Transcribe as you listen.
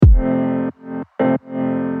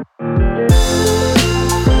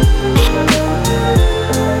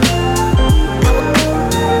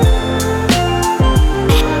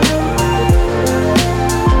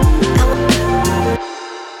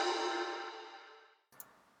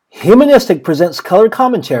Humanistic presents Color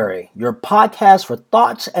Commentary, your podcast for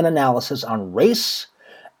thoughts and analysis on race,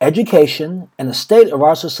 education, and the state of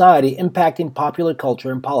our society impacting popular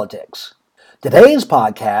culture and politics. Today's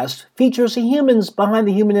podcast features the humans behind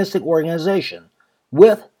the Humanistic organization,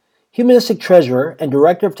 with Humanistic Treasurer and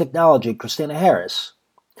Director of Technology Christina Harris.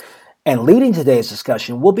 And leading today's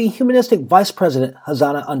discussion will be Humanistic Vice President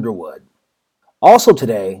Hazana Underwood. Also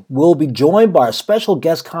today, we'll be joined by our special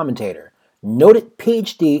guest commentator, noted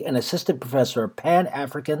PhD and Assistant Professor of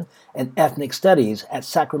Pan-African and Ethnic Studies at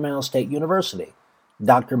Sacramento State University,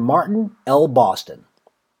 Dr. Martin L. Boston.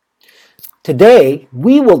 Today,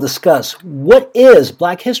 we will discuss what is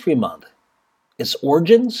Black History Month, its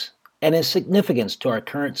origins, and its significance to our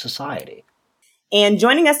current society. And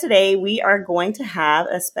joining us today, we are going to have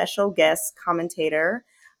a special guest commentator.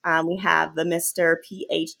 We have the Mr.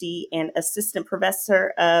 PhD and Assistant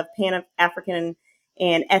Professor of Pan-African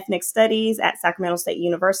and Ethnic Studies at Sacramento State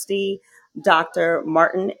University, Dr.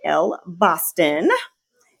 Martin L. Boston.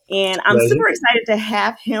 And I'm super excited to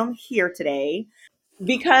have him here today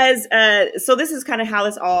because, so this is kind of how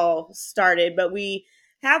this all started, but we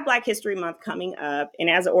have Black History Month coming up. And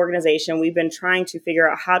as an organization, we've been trying to figure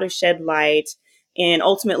out how to shed light and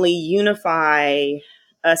ultimately unify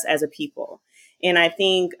us as a people. And I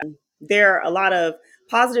think there are a lot of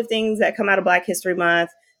positive things that come out of Black History Month,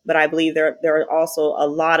 but I believe there are also a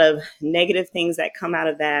lot of negative things that come out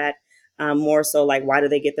of that, more so like, why do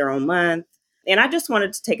they get their own month? And I just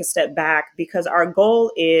wanted to take a step back because our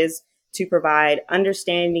goal is to provide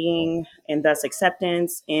understanding and thus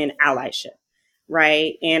acceptance and allyship,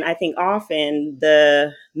 right? And I think often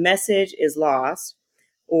the message is lost,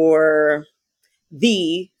 or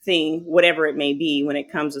the thing, whatever it may be, when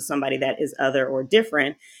it comes to somebody that is other or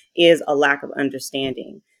different, is a lack of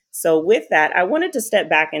understanding. So with that, I wanted to step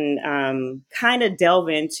back and kind of delve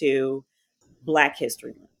into Black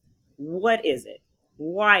History Month. What is it?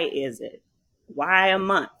 Why is it? Why a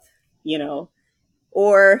month? You know,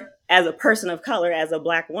 or as a person of color, as a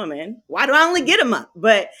Black woman, why do I only get a month?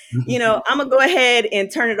 But, you know, I'm going to go ahead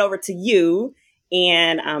and turn it over to you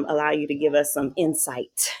and allow you to give us some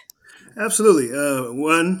insight. Absolutely.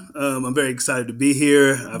 I'm very excited to be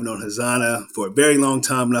here. I've known Hazana for a very long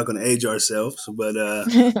time. I'm not going to age ourselves, but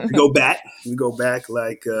we go back. We go back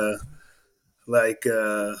like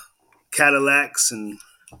Cadillacs and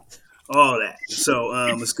all that. So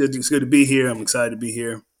it's good. It's good to be here. I'm excited to be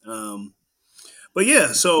here. But yeah,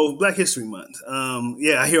 so Black History Month.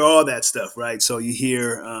 I hear all that stuff, right? So you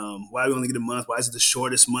hear why we only get a month? Why is it the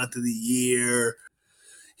shortest month of the year?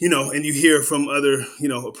 You know, and you hear from other,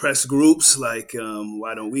 oppressed groups like,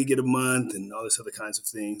 why don't we get a month and all this other kinds of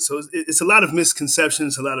things. So it's a lot of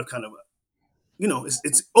misconceptions, a lot of kind of,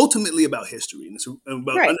 it's ultimately about history. And it's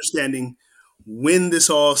about understanding when this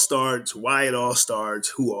all starts, why it all starts,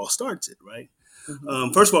 who all starts it, right?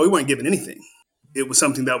 Mm-hmm. First of all, we weren't given anything. It was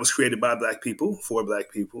something that was created by Black people, for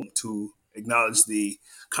Black people, to acknowledge the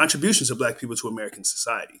contributions of Black people to American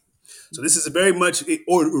society. So this is it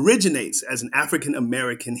originates as an African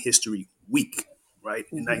American History Week, right,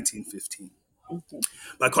 in 1915.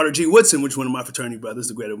 By Carter G. Woodson, which is one of my fraternity brothers,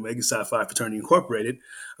 the Great Omega Psi Phi Fraternity Incorporated.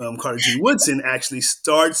 Carter G. Woodson actually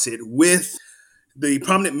starts it with the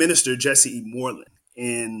prominent minister, Jesse E. Moreland.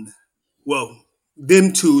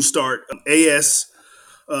 Them two start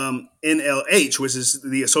NLH, which is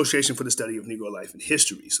the Association for the Study of Negro Life and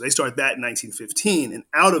History. So they start that in 1915. And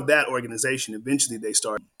out of that organization, eventually they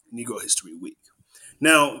start Negro History Week.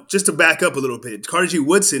 Now, just to back up a little bit, Carter G.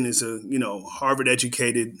 Woodson is a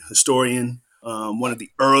Harvard-educated historian, one of the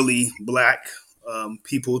early Black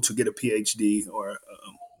people to get a PhD or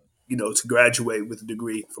to graduate with a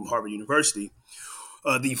degree from Harvard University.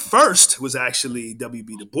 The first was actually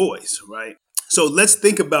W.B. Du Bois, right? So let's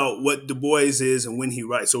think about what Du Bois is and when he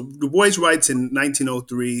writes. So Du Bois writes in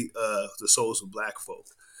 1903, The Souls of Black Folk.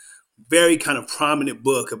 Very kind of prominent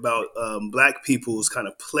book about Black people's kind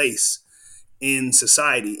of place in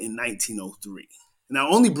society in 1903. And I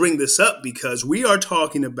only bring this up because we are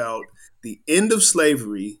talking about the end of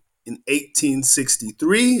slavery in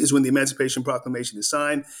 1863 is when the Emancipation Proclamation is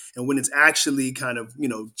signed, and when it's actually kind of,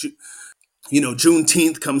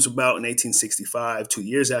 Juneteenth comes about in 1865, 2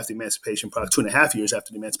 years after the Emancipation, 2.5 years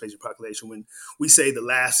after the Emancipation Proclamation, when we say the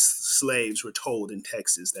last slaves were told in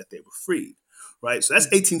Texas that they were freed, right? So that's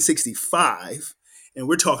 1865, and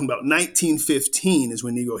we're talking about 1915 is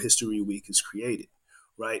when Negro History Week is created,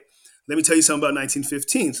 right? Let me tell you something about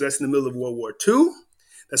 1915. So that's in the middle of World War II.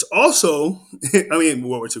 That's also, World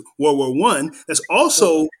War II, World War I. That's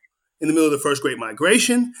also in the middle of the First Great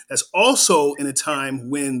Migration. That's also in a time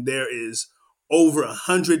when there is over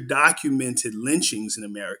 100 documented lynchings in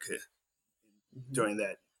America during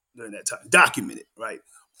that during that time, documented, right?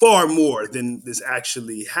 Far more than this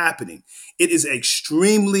actually happening. It is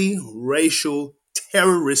extremely racial,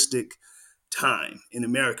 terroristic time in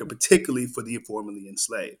America, particularly for the formerly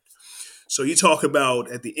enslaved. So you talk about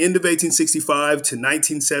at the end of 1865 to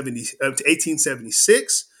 1970 to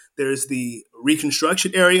 1876, there's the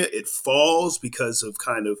Reconstruction area. It falls because of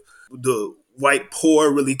kind of the white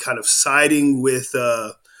poor really kind of siding with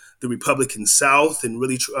the Republican South and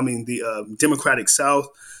really, the Democratic South,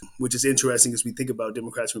 which is interesting as we think about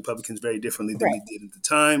Democrats and Republicans very differently than we did at the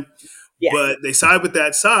time. Yeah. But they side with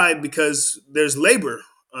that side because there's labor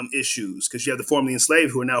issues, because you have the formerly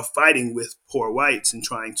enslaved who are now fighting with poor whites and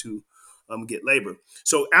trying to get labor.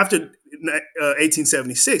 So after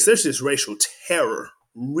 1876, there's this racial terror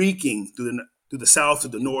reeking through the South, to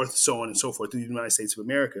the North, so on and so forth, through the United States of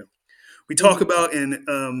America. We talk about in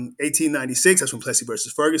 1896, that's when Plessy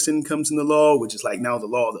versus Ferguson comes into law, which is like now the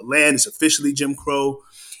law of the land. It's officially Jim Crow.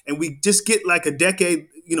 And we just get like a decade,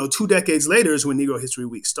 2 decades later is when Negro History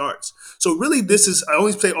Week starts. So really I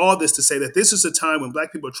always say all this to say that this is a time when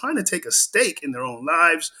Black people are trying to take a stake in their own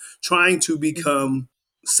lives, trying to become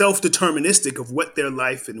self-deterministic of what their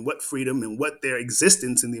life and what freedom and what their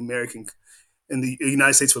existence in the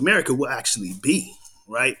United States of America will actually be,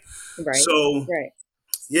 right? Right. So, right.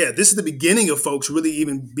 Yeah, this is the beginning of folks really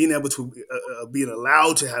even being able to, being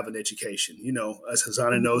allowed to have an education. As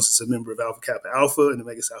Hazana knows, it's a member of Alpha Kappa Alpha and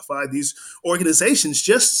Omega Psi Phi. These organizations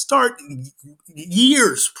just start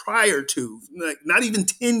years prior to, like not even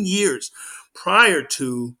 10 years prior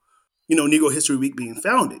to, Negro History Week being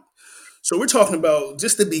founded. So we're talking about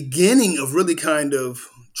just the beginning of really kind of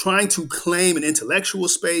trying to claim an intellectual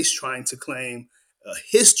space, trying to claim a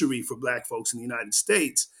history for Black folks in the United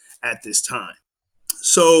States at this time.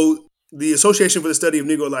 So the Association for the Study of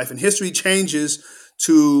Negro Life and History changes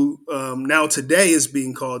to now today is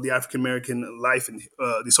being called the African American Life and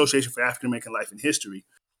the Association for African American Life and History.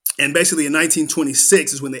 And basically in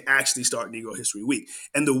 1926 is when they actually start Negro History Week.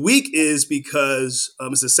 And the week is because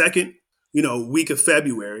it's the second, week of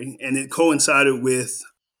February, and it coincided with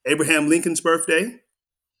Abraham Lincoln's birthday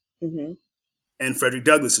and Frederick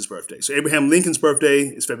Douglass's birthday. So Abraham Lincoln's birthday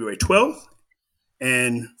is February 12th,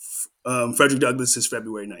 and Frederick Douglass is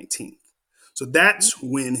February 19th. So that's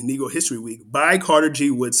when Negro History Week by Carter G.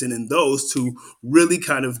 Woodson and those to really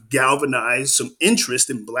kind of galvanize some interest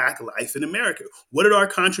in Black life in America. What are our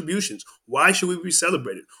contributions? Why should we be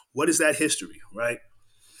celebrated? What is that history, right?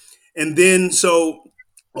 And then so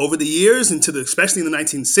over the years, especially in the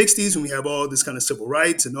 1960s, when we have all this kind of civil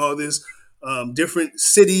rights and all this, different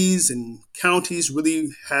cities and counties really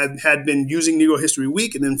had been using Negro History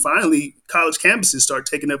Week. And then finally, college campuses start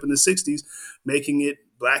taking up in the 60s, making it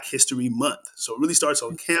Black History Month. So it really starts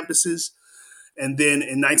on campuses. And then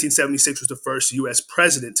in 1976 was the first U.S.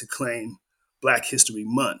 president to claim Black History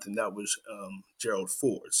Month, and that was Gerald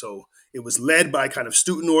Ford. So it was led by kind of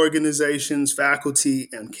student organizations, faculty,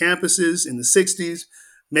 and campuses in the 60s,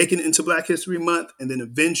 making it into Black History Month. And then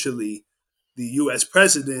eventually the U.S.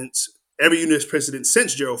 presidents, every U.S. president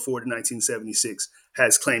since Gerald Ford in 1976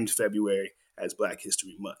 has claimed February as Black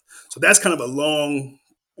History Month. So that's kind of a long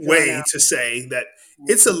way to say that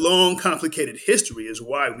it's a long, complicated history is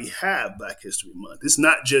why we have Black History Month. It's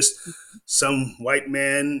not just some white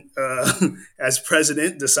man as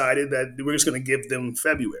president decided that we're just going to give them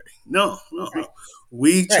February. No.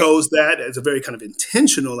 We chose that as a very kind of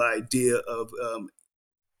intentional idea of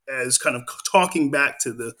as kind of talking back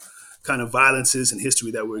to the kind of violences and history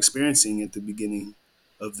that we're experiencing at the beginning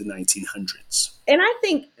of the 1900s. And I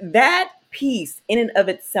think that piece in and of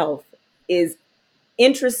itself is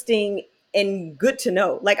interesting and good to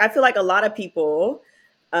know. Like, I feel like a lot of people,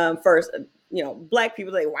 first, Black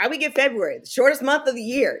people, like, why we get February, the shortest month of the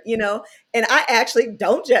year, and I actually,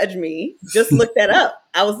 don't judge me, just look that up.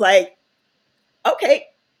 I was like, okay,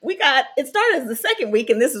 it started as the second week,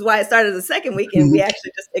 and this is why it started as the second week, and we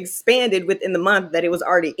actually just expanded within the month that it was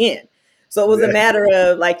already in. So it was a matter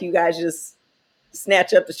of, like, you guys just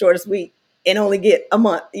snatch up the shortest week and only get a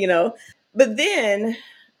month, But then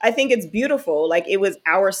I think it's beautiful. Like, it was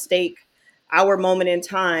our stake, our moment in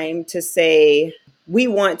time to say, we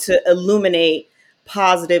want to illuminate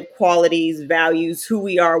positive qualities, values, who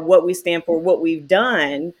we are, what we stand for, what we've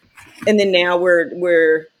done. And then now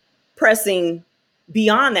we're pressing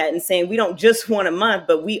beyond that and saying, we don't just want a month,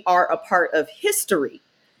 but we are a part of history.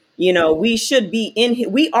 We should be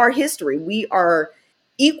we are history. We are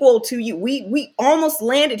equal to you. We almost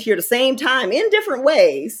landed here the same time in different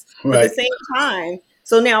ways, but at the same time.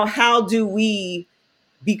 So now how do we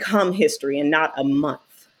become history and not a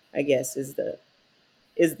month, I guess is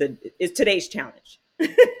today's challenge.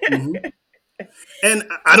 And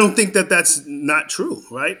I don't think that that's not true,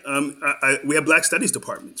 right? We have Black Studies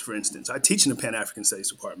departments, for instance. I teach in the Pan African Studies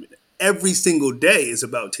department. Every single day is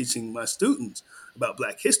about teaching my students about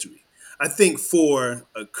Black history. I think for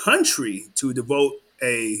a country to devote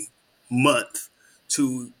a month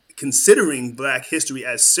to considering Black history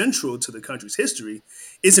as central to the country's history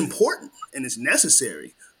is important and is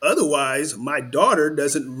necessary. Otherwise, my daughter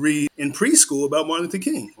doesn't read in preschool about Martin Luther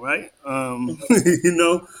King, right? You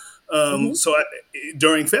know, Mm-hmm.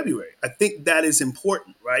 during February, I think that is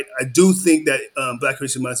important, right? I do think that Black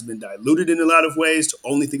History Month has been diluted in a lot of ways to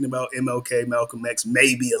only thinking about MLK, Malcolm X,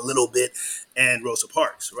 maybe a little bit, and Rosa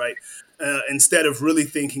Parks, right? Instead of really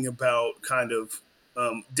thinking about kind of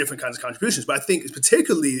different kinds of contributions. But I think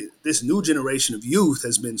particularly this new generation of youth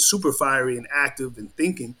has been super fiery and active and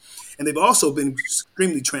thinking. And they've also been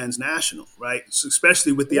extremely transnational, right? So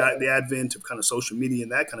especially with the advent of kind of social media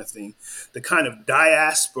and that kind of thing, the kind of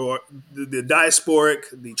the diasporic,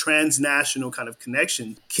 the transnational kind of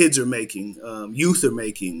connection kids are making, youth are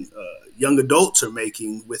making, young adults are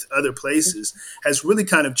making with other places has really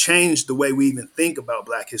kind of changed the way we even think about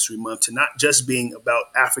Black History Month to not just being about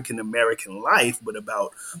African American life, but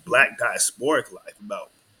about Black diasporic life, about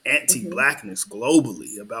Mm-hmm. anti-Blackness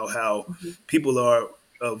globally, about how Mm-hmm. people are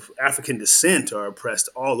of African descent are oppressed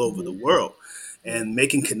all over the Mm-hmm. world, and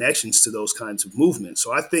making connections to those kinds of movements.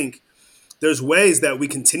 So I think there's ways that we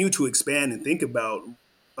continue to expand and think about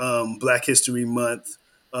Black History Month,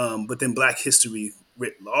 but then Black history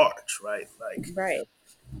writ large, right? Like Right.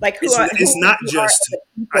 Like it's who not we are just. as a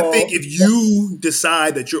I think people. if you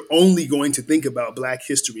decide that you're only going to think about Black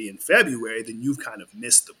history in February, then you've kind of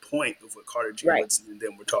missed the point of what Carter G. Right. Woodson and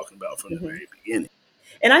them were talking about from the Mm-hmm. very beginning.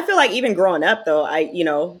 And I feel like even growing up though,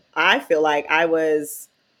 I feel like I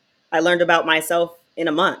learned about myself in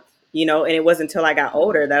a month, and it wasn't until I got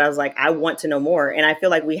older that I was like, I want to know more. And I feel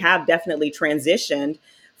like we have definitely transitioned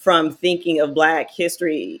from thinking of Black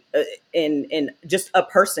history in just a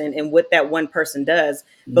person and what that one person does,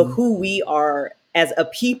 but Mhm. who we are as a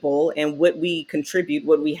people and what we contribute,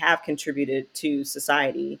 what we have contributed to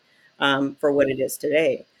society, for what it is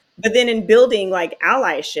today. But then in building like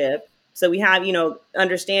allyship, so we have,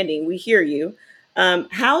 understanding, we hear you.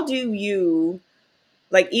 How do you,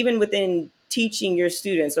 like, even within teaching your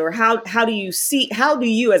students, or how do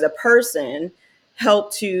you as a person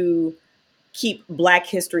help to keep Black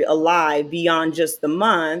history alive beyond just the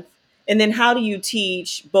month? And then how do you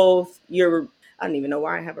teach both your, I don't even know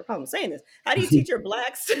why I have a problem saying this, how do you teach your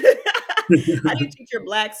blacks how do you teach your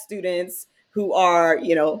Black students who are,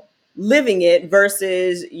 living it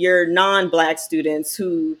versus your non-Black students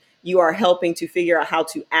who you are helping to figure out how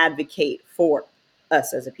to advocate for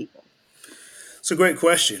us as a people? It's a great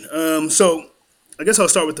question. So I guess I'll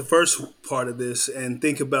start with the first part of this and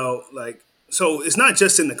think about like, so it's not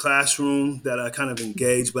just in the classroom that I kind of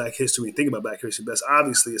engage Black history and think about Black history, but it's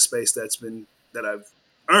obviously a space that I've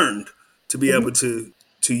earned to be Mm-hmm. able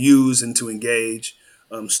to use and to engage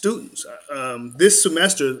students. This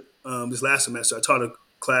last semester, I taught a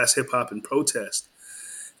class, Hip Hop and Protest,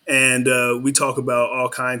 and we talk about all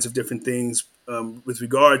kinds of different things with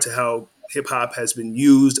regard to how hip hop has been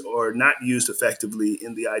used or not used effectively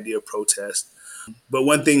in the idea of protest. But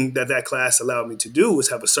one thing that class allowed me to do was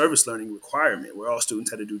have a service learning requirement where all students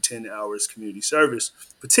had to do 10 hours community service,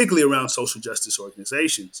 particularly around social justice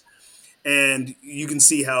organizations. And you can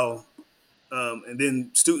see how and then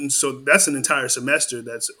students, so that's an entire semester,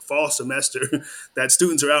 that's a fall semester, that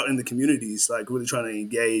students are out in the communities, like really trying to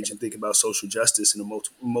engage and think about social justice in a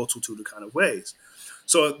multitude of kind of ways.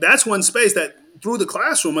 So that's one space that through the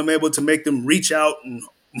classroom, I'm able to make them reach out in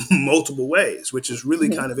multiple ways, which is really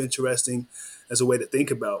Mm-hmm. kind of interesting as a way to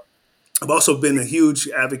think about. I've also been a huge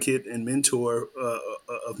advocate and mentor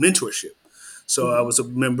of mentorship. So I Mm-hmm. was a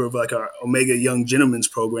member of like our Omega Young Gentlemen's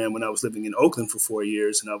program when I was living in Oakland for 4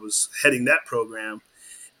 years, and I was heading that program.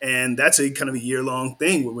 And that's a kind of a year long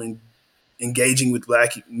thing where we're engaging with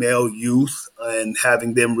Black male youth and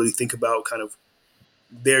having them really think about kind of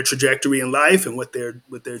their trajectory in life and what they're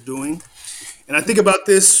doing. And I think about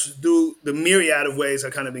this through the myriad of ways I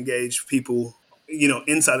kind of engage people,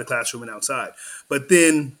 inside the classroom and outside. But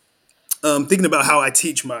then thinking about how I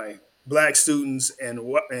teach my Black students and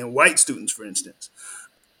white students, for instance,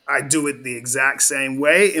 I do it the exact same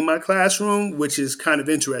way in my classroom, which is kind of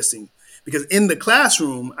interesting because in the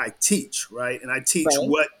classroom I teach, right, and I teach Right.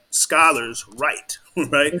 what scholars write,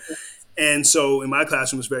 right, Mhm. and so in my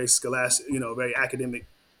classroom it's very scholastic, very academic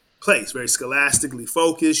place, very scholastically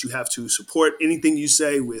focused. You have to support anything you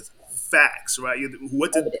say with facts, right?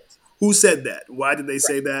 What did Evidence. who said that? Why did they Right.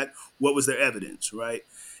 say that? What was their evidence, right?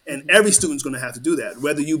 And every student's going to have to do that.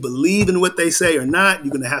 Whether you believe in what they say or not,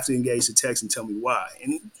 you're going to have to engage the text and tell me why.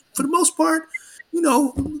 And for the most part,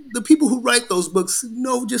 the people who write those books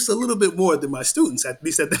know just a little bit more than my students, at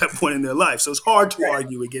least at that point in their life. So it's hard to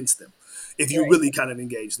argue against them if you really kind of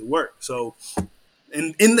engage the work. So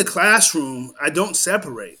in the classroom, I don't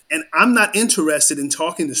separate. And I'm not interested in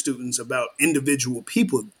talking to students about individual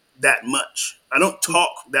people that much. I don't talk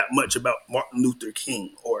that much about Martin Luther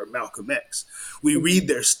King or Malcolm X. We read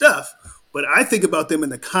their stuff, but I think about them in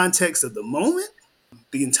the context of the moment,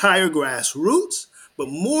 the entire grassroots, but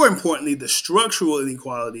more importantly, the structural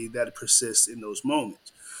inequality that persists in those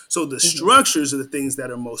moments. So the structures are the things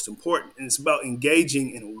that are most important. And it's about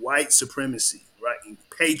engaging in white supremacy, right? In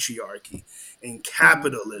patriarchy, in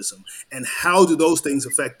capitalism, and how do those things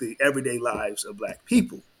affect the everyday lives of Black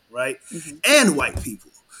people, right? And white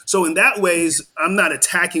people. So in that ways, I'm not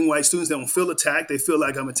attacking white students. They don't feel attacked. They feel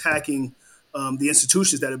like I'm attacking the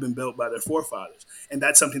institutions that have been built by their forefathers. And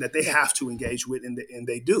that's something that they have to engage with, and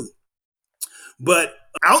they do. But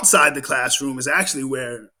outside the classroom is actually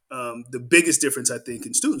where the biggest difference, I think,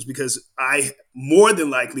 in students, because I more than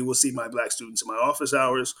likely will see my Black students in my office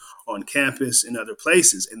hours, on campus, and other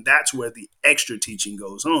places. And that's where the extra teaching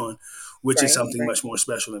goes on, which is something much more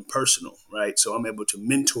special and personal, right? So I'm able to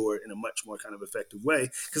mentor in a much more kind of effective way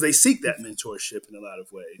because they seek that mentorship in a lot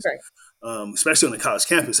of ways, especially on the college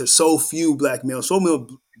campus. There's so few Black males, so many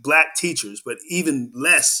Black teachers, but even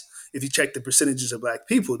less if you check the percentages of Black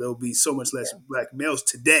people. There will be so much less Black males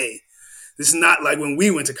today. This is not like when we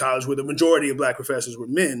went to college where the majority of Black professors were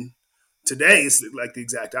men. Today, it's like the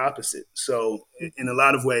exact opposite. So in a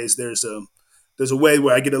lot of ways, there's a way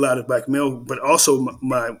where I get a lot of Black male, but also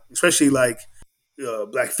my especially like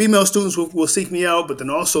Black female students will seek me out, but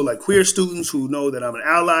then also like queer students who know that I'm an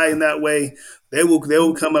ally in that way. They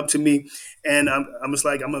will come up to me, and I'm just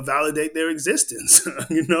like, I'm gonna validate their existence.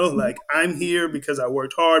 Like I'm here because I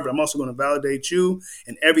worked hard, but I'm also going to validate you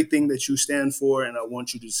and everything that you stand for, and I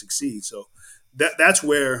want you to succeed. So that's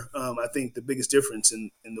where I think the biggest difference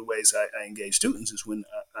in the ways I engage students is when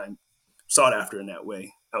I'm sought after in that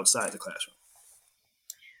way outside the classroom.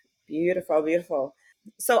 Beautiful, beautiful.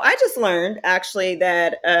 So I just learned actually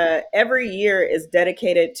that every year is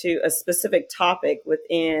dedicated to a specific topic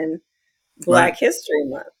within Black History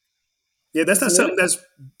Month. Yeah, that's not something that's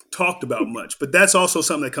talked about much, but that's also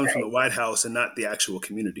something that comes from the White House and not the actual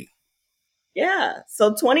community. Yeah. So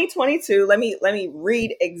 2022, let me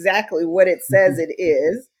read exactly what it says it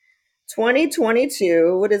is.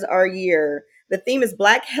 2022, what is our year? The theme is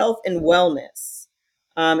Black Health and Wellness,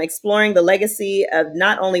 exploring the legacy of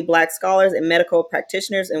not only Black scholars and medical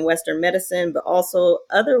practitioners in Western medicine, but also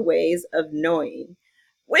other ways of knowing,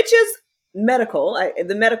 which is medical.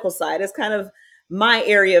 The medical side is kind of my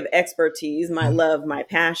area of expertise, my love, my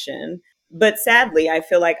passion. But sadly, I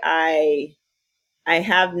feel like I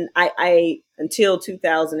until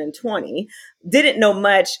 2020 didn't know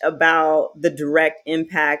much about the direct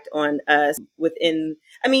impact on us within.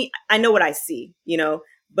 I mean, I know what I see,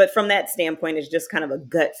 but from that standpoint, it's just kind of a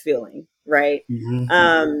gut feeling, right?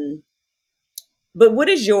 But what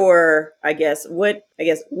is your,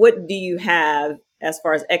 what do you have as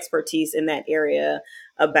far as expertise in that area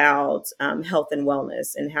about health and wellness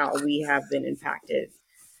and how we have been impacted?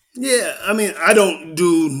 Yeah, I mean, I don't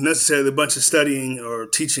do necessarily a bunch of studying or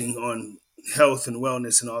teaching on health and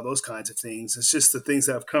wellness and all those kinds of things. It's just the things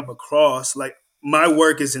that I've come across. Like my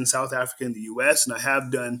work is in South Africa and the U.S., and I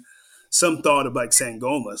have done some thought of like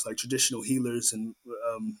Sangomas, like traditional healers and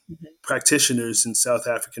practitioners in South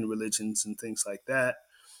African religions and things like that,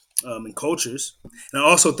 and cultures. And I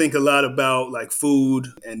also think a lot about like food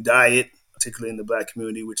and diet, particularly in the Black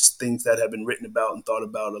community, which is things that have been written about and thought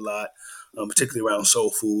about a lot. Particularly around soul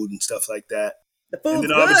food and stuff like that. And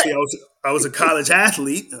then obviously I was a college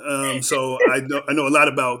athlete, so I know a lot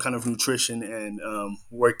about kind of nutrition and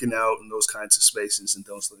working out and those kinds of spaces and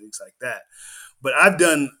those things like that. But I've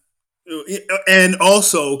done, and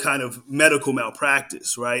also kind of medical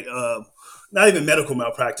malpractice, right? Not even medical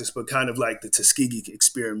malpractice, but kind of like the Tuskegee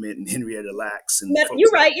experiment and Henrietta Lacks. And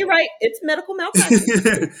you're right. It's medical malpractice.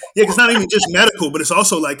 Yeah, it's not even just medical, but it's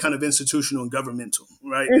also like kind of institutional and governmental,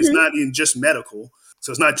 right? It's not even just medical.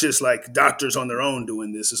 So it's not just like doctors on their own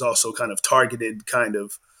doing this. It's also kind of targeted kind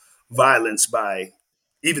of violence by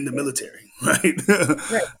even the military, right?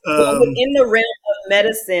 Well, within the realm of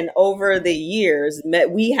medicine over the years,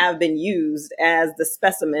 we have been used as the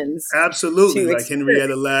specimens. Absolutely, like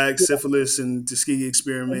Henrietta Lacks, syphilis and Tuskegee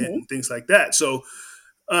experiment and things like that. So,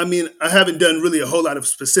 I mean, I haven't done really a whole lot of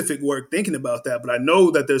specific work thinking about that, but I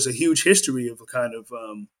know that there's a huge history of a kind of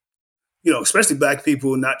especially Black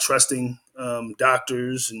people not trusting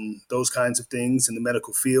doctors and those kinds of things in the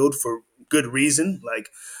medical field for good reason. Like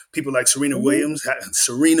people like Serena Williams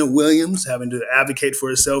having to advocate for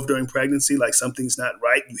herself during pregnancy, like something's not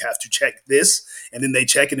right. You have to check this, and then they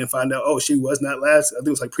check it and find out, oh, she was not last. I think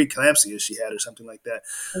it was like preeclampsia she had or something like that.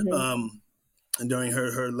 And during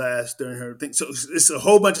her thing, so it's a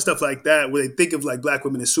whole bunch of stuff like that where they think of like Black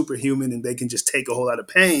women as superhuman and they can just take a whole lot of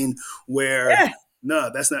pain. Where no,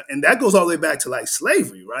 that's not, and that goes all the way back to like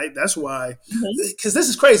slavery, right? That's why, because this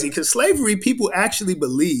is crazy. Because slavery, people actually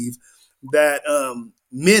believe that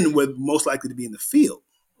men were most likely to be in the field,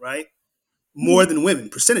 right? More than women,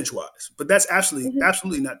 percentage wise. But that's absolutely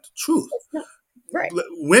not the truth. Right.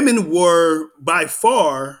 Women were by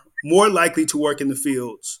far more likely to work in the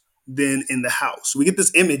fields than in the house. We get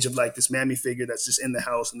this image of like this mammy figure that's just in the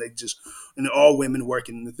house and all women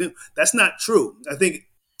working in the field. That's not true. I think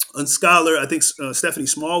Stephanie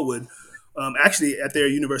Smallwood, actually at their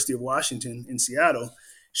University of Washington in Seattle,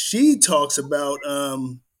 she talks about,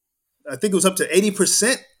 I think it was up to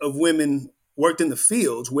 80% of women worked in the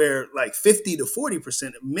fields, where like 50 to 40%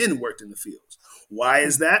 of men worked in the fields. Why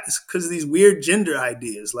is that? It's because of these weird gender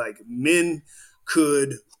ideas. Like men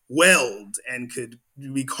could weld and could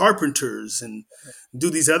be carpenters and do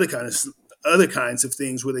these other kinds of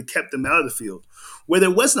things where they kept them out of the field, where there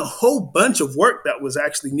wasn't a whole bunch of work that was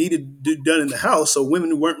actually needed done in the house. So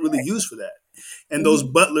women weren't really used for that. And those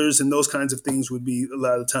butlers and those kinds of things would be a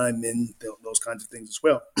lot of the time men, those kinds of things as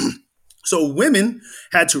well. So women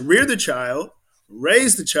had to rear the child,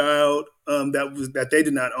 raise the child that they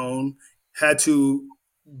did not own, had to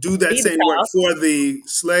do that same work for the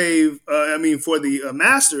for the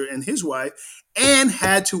master and his wife, and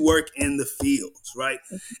had to work in the fields, right?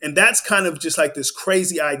 And that's kind of just like this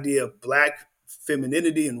crazy idea of Black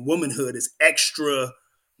femininity and womanhood is extra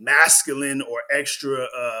masculine or extra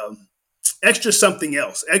something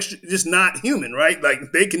else, extra just not human, right?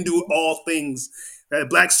 Like they can do all things. That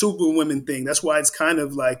Black superwoman thing. That's why it's kind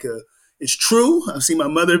of like it's true. I've seen my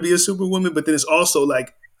mother be a superwoman, but then it's also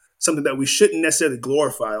like something that we shouldn't necessarily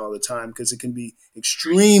glorify all the time because it can be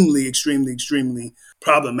extremely, extremely, extremely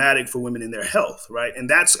problematic for women in their health, right? And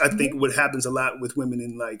that's, I think, what happens a lot with women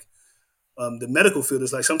in like the medical field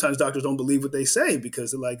is like sometimes doctors don't believe what they say because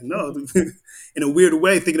they're like, no, in a weird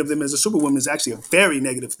way, thinking of them as a superwoman is actually a very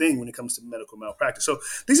negative thing when it comes to medical malpractice. So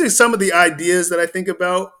these are some of the ideas that I think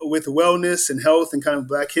about with wellness and health and kind of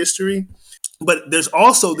Black history. But there's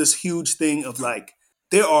also this huge thing of like,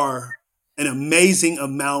 there are an amazing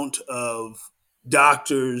amount of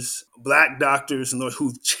doctors, Black doctors, and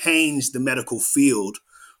who've changed the medical field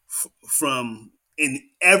from in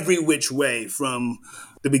every which way from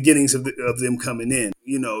the beginnings of them coming in,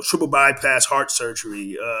 triple bypass heart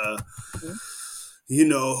surgery, all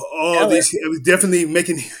these, it was definitely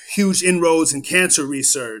making huge inroads in cancer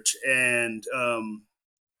research and,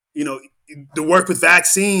 the work with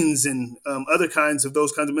vaccines and other kinds of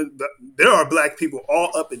those kinds of, there are Black people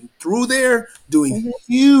all up and through there doing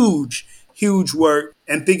huge work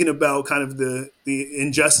and thinking about kind of the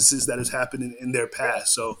injustices that has happened in their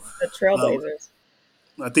past. So the trailblazers.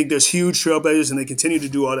 I think there's huge trailblazers, and they continue to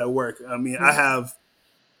do all that work. I mean, I have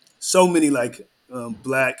so many like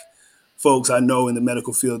Black folks I know in the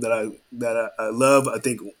medical field that I love. I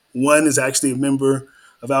think one is actually a member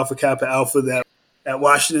of Alpha Kappa Alpha that at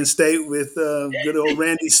Washington State with good old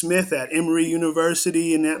Randy Smith at Emory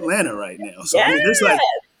University in Atlanta right now. So I mean,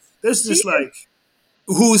 there's just like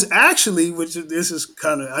who's actually, which this is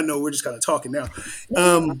kind of, I know we're just kind of talking now,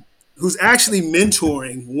 who's actually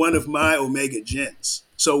mentoring one of my Omega Gens.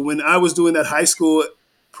 So when I was doing that high school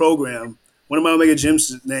program, one of my Omega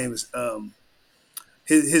Gens' names,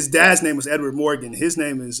 his dad's name was Edward Morgan. His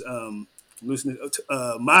name is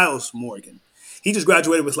Miles Morgan. He just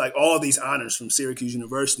graduated with like all these honors from Syracuse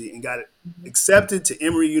University and got accepted to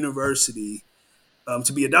Emory University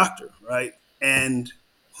to be a doctor, right? And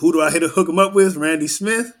who do I hook him up with? Randy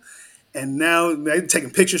Smith. And now they're taking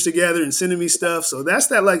pictures together and sending me stuff. So that's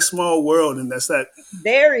that like small world, and that's that.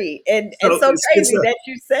 Very. And so crazy that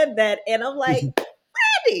you said that. And I'm like,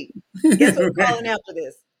 Randy, guess who's calling after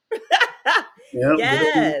this? Yep.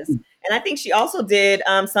 Yes. And I think she also did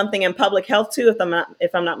something in public health too,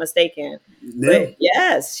 if I'm not mistaken. Yeah. But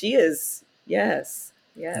yes, she is. Yes.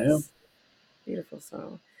 Yeah. Beautiful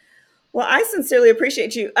song. Well, I sincerely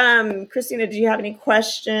appreciate you. Christina, do you have any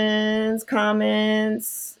questions,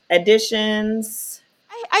 comments, additions?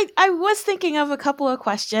 I was thinking of a couple of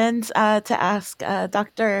questions to ask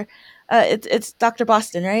Dr. It's Dr.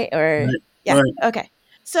 Boston, right? Or right. Yeah. Right. Okay.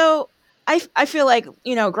 So I feel like,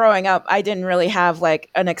 growing up, I didn't really have like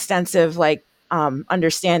an extensive like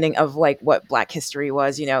understanding of like what Black history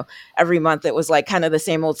was. Every month it was like kind of the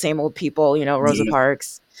same old people, Rosa Yeah.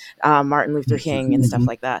 Parks, Martin Luther King and stuff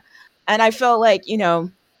like that. And I felt like,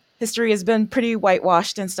 history has been pretty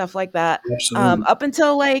whitewashed and stuff like that. Absolutely. Up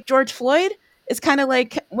until like George Floyd, it's kind of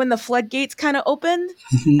like when the floodgates kind of opened,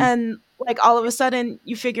 and like all of a sudden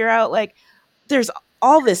you figure out like there's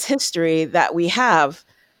all this history that we have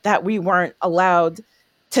that we weren't allowed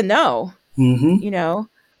to know, Mm-hmm. you know?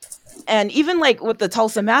 And even like with the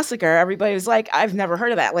Tulsa massacre, everybody was like, I've never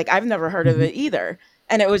heard of that. Like, I've never heard of Mm-hmm. it either.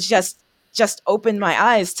 And it was just opened my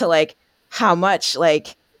eyes to like how much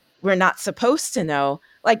like we're not supposed to know.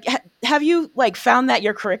 Like, have you like found that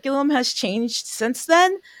your curriculum has changed since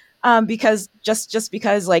then? Because just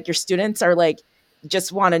because like your students are like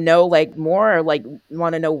just want to know like more, or like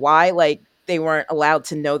want to know why like they weren't allowed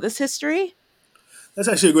to know this history. That's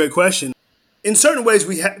actually a great question. In certain ways,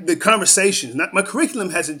 we have the conversation. My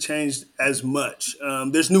curriculum hasn't changed as much.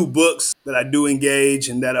 There's new books that I do engage,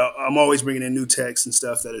 and that I'm always bringing in new texts and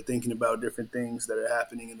stuff that are thinking about different things that are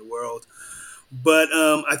happening in the world. But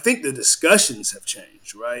I think the discussions have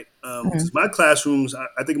changed, right? Because my classrooms,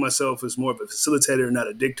 I think of myself as more of a facilitator, not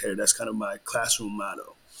a dictator. That's kind of my classroom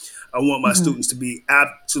motto. I want my Mm-hmm. students to be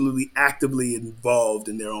absolutely actively involved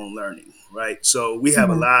in their own learning, right? So we have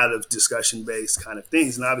a Mm-hmm. lot of discussion based kind of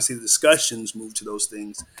things. And obviously, the discussions move to those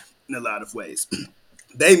things in a lot of ways.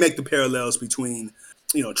 They make the parallels between,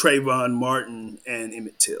 Trayvon Martin and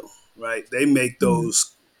Emmett Till, right? They make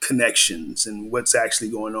those connections and what's actually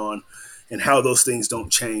going on and how those things don't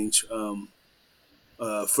change from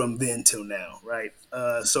then till now, right?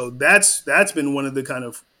 So that's been one of the kind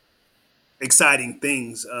of exciting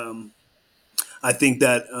things. I think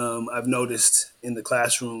that I've noticed in the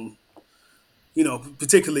classroom,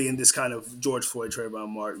 particularly in this kind of George Floyd, Trayvon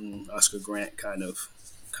Martin, Oscar Grant kind of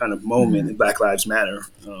moment Mm-hmm. in Black Lives Matter,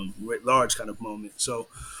 writ large kind of moment. So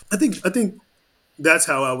I think that's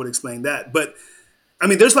how I would explain that. But I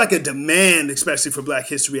mean, there's like a demand, especially for Black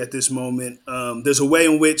history at this moment. There's a way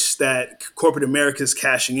in which that corporate America is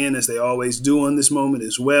cashing in, as they always do on this moment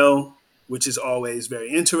as well, which is always very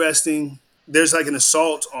interesting. There's like an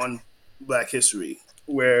assault on Black history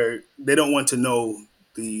where they don't want to know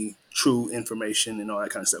the true information and all that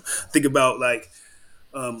kind of stuff. Think about like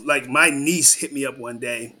my niece hit me up one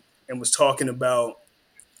day and was talking about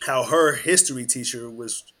how her history teacher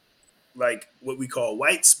was like what we call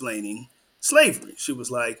white splaining slavery. She was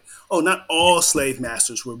like, oh, not all slave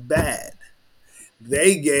masters were bad.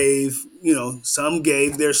 They gave, some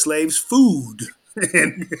gave their slaves food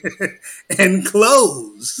and, and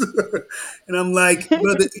clothes. And I'm like,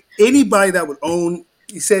 brother, anybody that would own,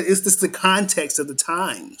 he said, it's just the context of the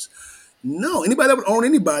times. No, anybody that would own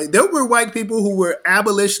anybody. There were white people who were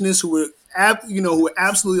abolitionists, who were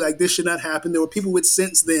absolutely like this should not happen. There were people with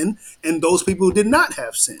sense then, and those people who did not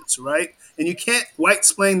have sense, right? And you can't white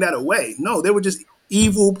explain that away. No, they were just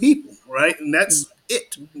evil people, right? And that's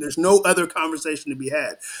it. There's no other conversation to be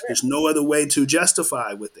had. There's no other way to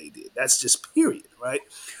justify what they did. That's just period, right?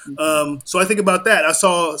 So I think about that. I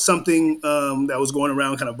saw something that was going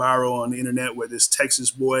around kind of viral on the internet where this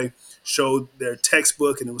Texas boy showed their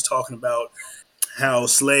textbook and it was talking about how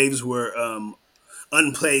slaves were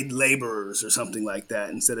unpaid laborers or something like that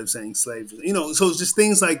instead of saying slaves. So it's just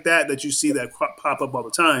things like that you see that pop up all the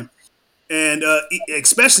time. And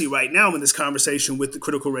especially right now in this conversation with the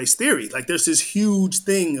critical race theory, like there's this huge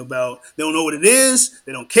thing about they don't know what it is,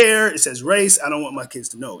 they don't care. It says race. I don't want my kids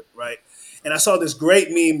to know it, right? And I saw this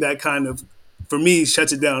great meme that kind of, for me,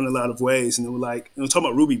 shuts it down in a lot of ways. And it was like, talking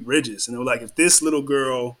about Ruby Bridges, and it was like, if this little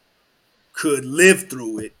girl could live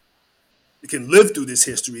through it, can live through this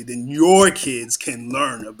history, then your kids can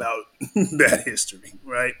learn about that history,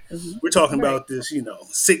 right? Mm-hmm. We're talking Right. about this,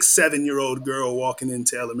 6, 7-year-old girl walking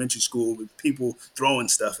into elementary school with people throwing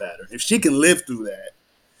stuff at her. If she can live through that,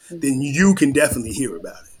 then you can definitely hear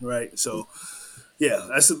about it, right? So, yeah,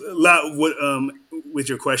 that's a lot of what with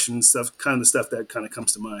your question and stuff, kind of the stuff that kind of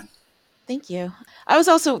comes to mind. Thank you. I was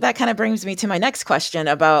also that kind of brings me to my next question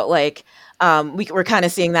about like we're kind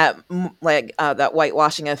of seeing that that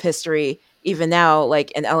whitewashing of history even now, like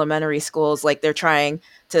in elementary schools, like they're trying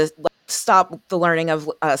to like, stop the learning of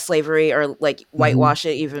slavery or like Mm-hmm. whitewash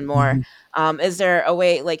it even more. Is there a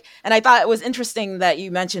way like? And I thought it was interesting that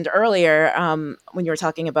you mentioned earlier when you were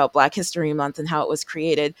talking about Black History Month and how it was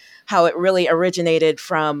created, how it really originated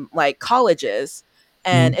from like colleges.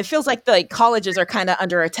 And it feels like the like, colleges are kind of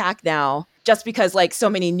under attack now just because like so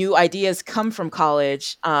many new ideas come from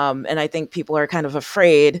college. And I think people are kind of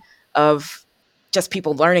afraid of just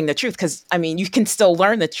people learning the truth. Cause I mean, you can still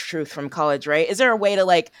learn the truth from college, right? Is there a way to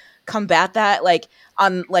like combat that, like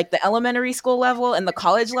on like the elementary school level and the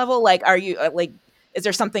college level? Like, are you like, is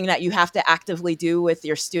there something that you have to actively do with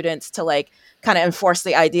your students to like kind of enforce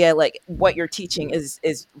the idea like what you're teaching is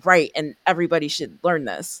right and everybody should learn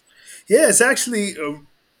this? Yeah, it's actually a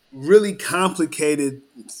really complicated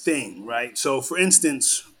thing, right? So, for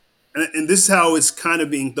instance, and this is how it's kind of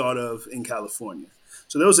being thought of in California.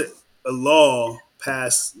 So, there was a law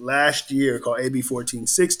passed last year called AB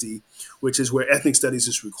 1460, which is where ethnic studies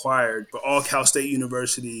is required for all Cal State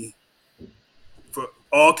University,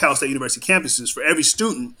 campuses, for every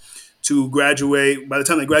student to graduate. By the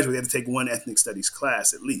time they graduate, they have to take one ethnic studies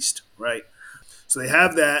class at least, right? So they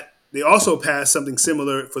have that. They also passed something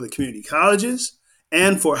similar for the community colleges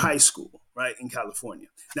and for high school, right, in California.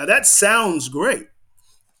 Now that sounds great.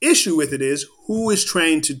 Issue with it is who is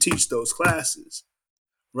trained to teach those classes,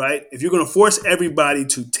 right? If you're going to force everybody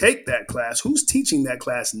to take that class, who's teaching that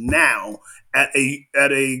class now at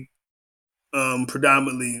a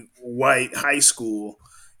predominantly white high school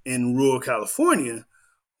in rural California?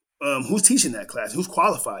 Who's teaching that class? Who's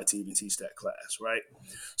qualified to even teach that class, right?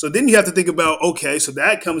 So then you have to think about, okay, so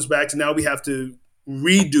that comes back to now we have to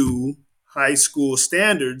redo high school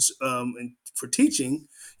standards for teaching.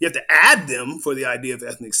 You have to add them for the idea of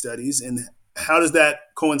ethnic studies. And how does that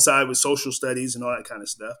coincide with social studies and all that kind of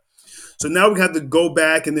stuff? So now we have to go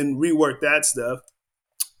back and then rework that stuff.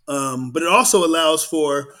 But it also allows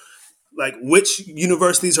for like which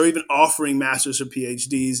universities are even offering masters or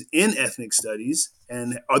PhDs in ethnic studies,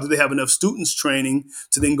 and do they have enough students training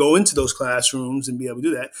to then go into those classrooms and be able to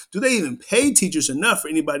do that? Do they even pay teachers enough for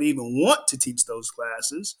anybody to even want to teach those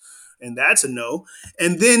classes? And that's a no.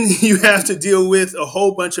 And then you have to deal with a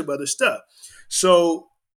whole bunch of other stuff. So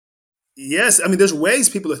yes, I mean, there's ways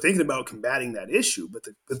people are thinking about combating that issue, but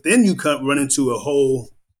then you run into a whole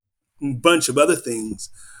bunch of other things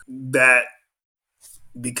that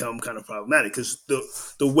become kind of problematic, because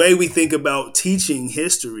the way we think about teaching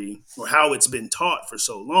history, or how it's been taught for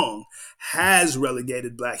so long, has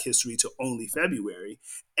relegated Black history to only February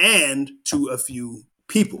and to a few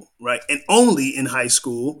people, right? And only in high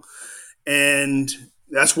school. And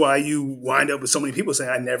that's why you wind up with so many people saying,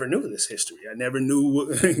 I never knew this history. I never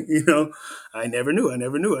knew, I never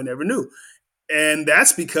knew. And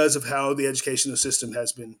that's because of how the educational system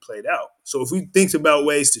has been played out. So if we think about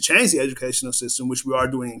ways to change the educational system, which we are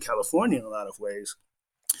doing in California in a lot of ways,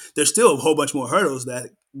 there's still a whole bunch more hurdles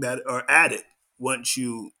that are added once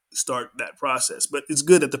you start that process. But it's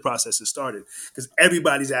good that the process has started, because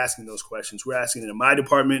everybody's asking those questions. We're asking it in my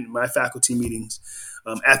department, in my faculty meetings,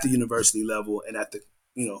 at the university level, and at the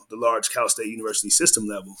large Cal State University system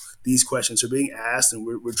level. These questions are being asked, and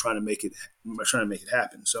we're trying to make it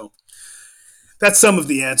happen. So that's some of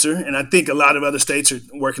the answer. And I think a lot of other states are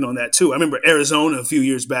working on that too. I remember Arizona a few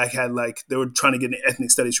years back they were trying to get an ethnic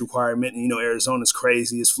studies requirement. And, Arizona's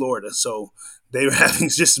crazy as Florida. So they were having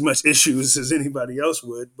just as much issues as anybody else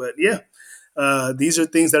would. But yeah, these are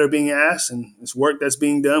things that are being asked, and it's work that's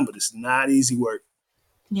being done, but it's not easy work.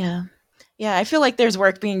 Yeah. Yeah, I feel like there's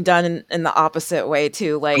work being done in the opposite way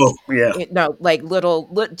too. Like, like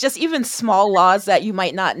just even small laws that you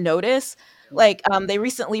might not notice. Like, they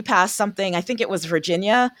recently passed something, I think it was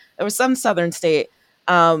Virginia, it was some southern state,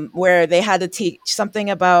 where they had to teach something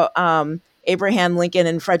about Abraham Lincoln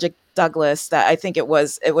and Frederick Douglass that I think it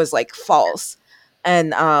was like false.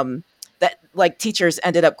 And that like teachers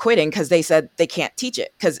ended up quitting because they said they can't teach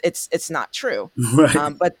it because it's not true.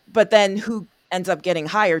 Right. But then who ends up getting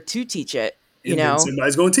hired to teach it?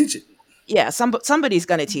 Somebody's going to teach it. Yeah, somebody's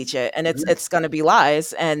going to teach it, and it's going to be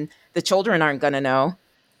lies, and the children aren't going to know.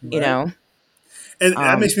 Right. And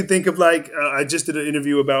that makes me think of I just did an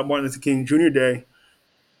interview about Martin Luther King Jr. Day,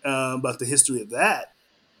 about the history of that.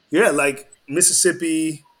 Yeah, like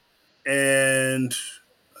Mississippi and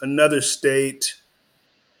another state.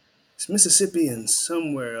 It's Mississippi and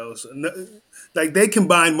somewhere else. Like they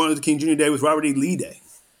combined Martin Luther King Jr. Day with Robert E. Lee Day.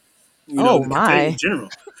 My! In general.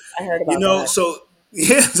 I heard about that. So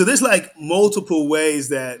yeah, so there's like multiple ways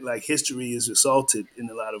that like history is assaulted in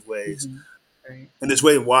a lot of ways. Mm-hmm. Right. And this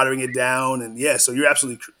way of watering it down. And yeah, so you're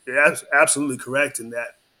absolutely correct in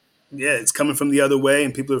that. Yeah, it's coming from the other way,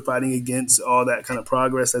 and people are fighting against all that kind of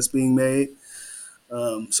progress that's being made.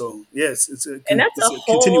 So yes, it's a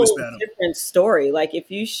continuous battle. Different story. Like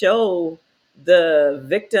if you show the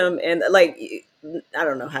victim, and like I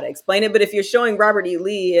don't know how to explain it, but if you're showing Robert E.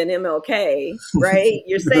 Lee and MLK, right,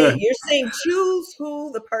 you're saying choose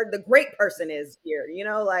who the great person is here.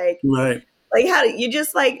 Right. Like how do you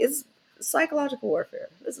just like it's psychological warfare.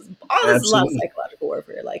 This is a lot of psychological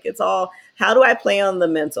warfare. Like it's all, how do I play on the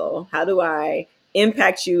mental? How do I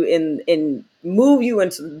impact you and move you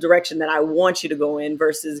into the direction that I want you to go in,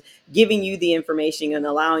 versus giving you the information and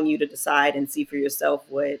allowing you to decide and see for yourself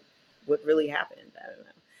what really happened. I don't know.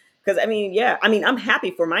 Because I'm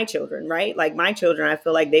happy for my children, right? Like my children, I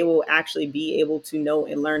feel like they will actually be able to know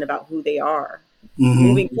and learn about who they are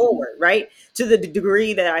moving forward, right? To the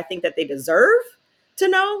degree that I think that they deserve to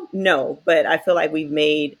know, no. But I feel like we've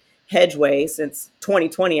made headway since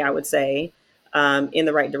 2020, I would say, in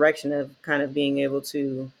the right direction of kind of being able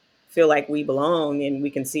to feel like we belong and we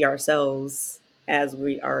can see ourselves as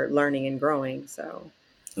we are learning and growing. So,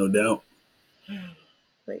 no doubt.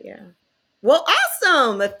 But yeah. Well,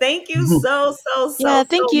 awesome. Thank you so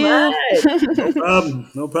thank you.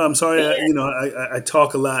 much. No problem. Sorry, I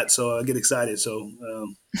talk a lot, so I get excited. So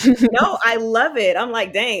No, I love it. I'm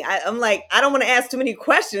like, dang. I'm like, I don't want to ask too many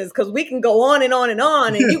questions because we can go on and on and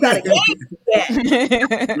on, and you got to get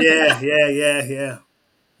that. Yeah.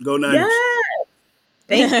 Go Niners. Yeah.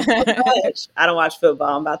 Thank you so much. I don't watch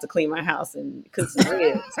football. I'm about to clean my house and cook some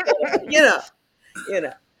ribs. you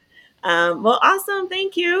know. Well, awesome.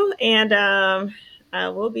 Thank you. And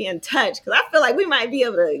we'll be in touch because I feel like we might be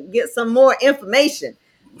able to get some more information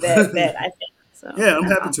that I think. So, yeah, I'm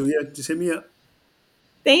happy to. Yeah, just hit me up.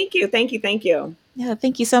 Thank you. Yeah,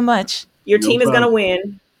 thank you so much. Your team is going to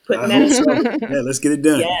win. Putting that in. So. Yeah, let's get it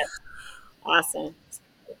done. Yes. Awesome.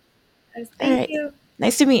 Thank you.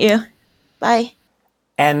 Nice to meet you. Bye.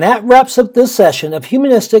 And that wraps up this session of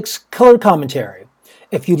Humanistics Color Commentary.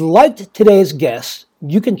 If you liked today's guest,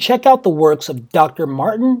 you can check out the works of Dr.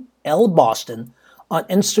 Martin L. Boston on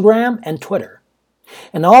Instagram and Twitter.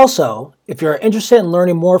 And also, if you're interested in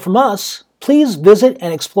learning more from us, please visit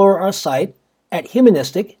and explore our site at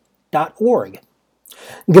humanistic.org.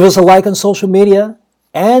 Give us a like on social media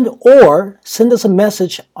or send us a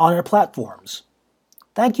message on our platforms.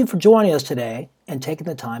 Thank you for joining us today and taking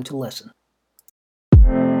the time to listen.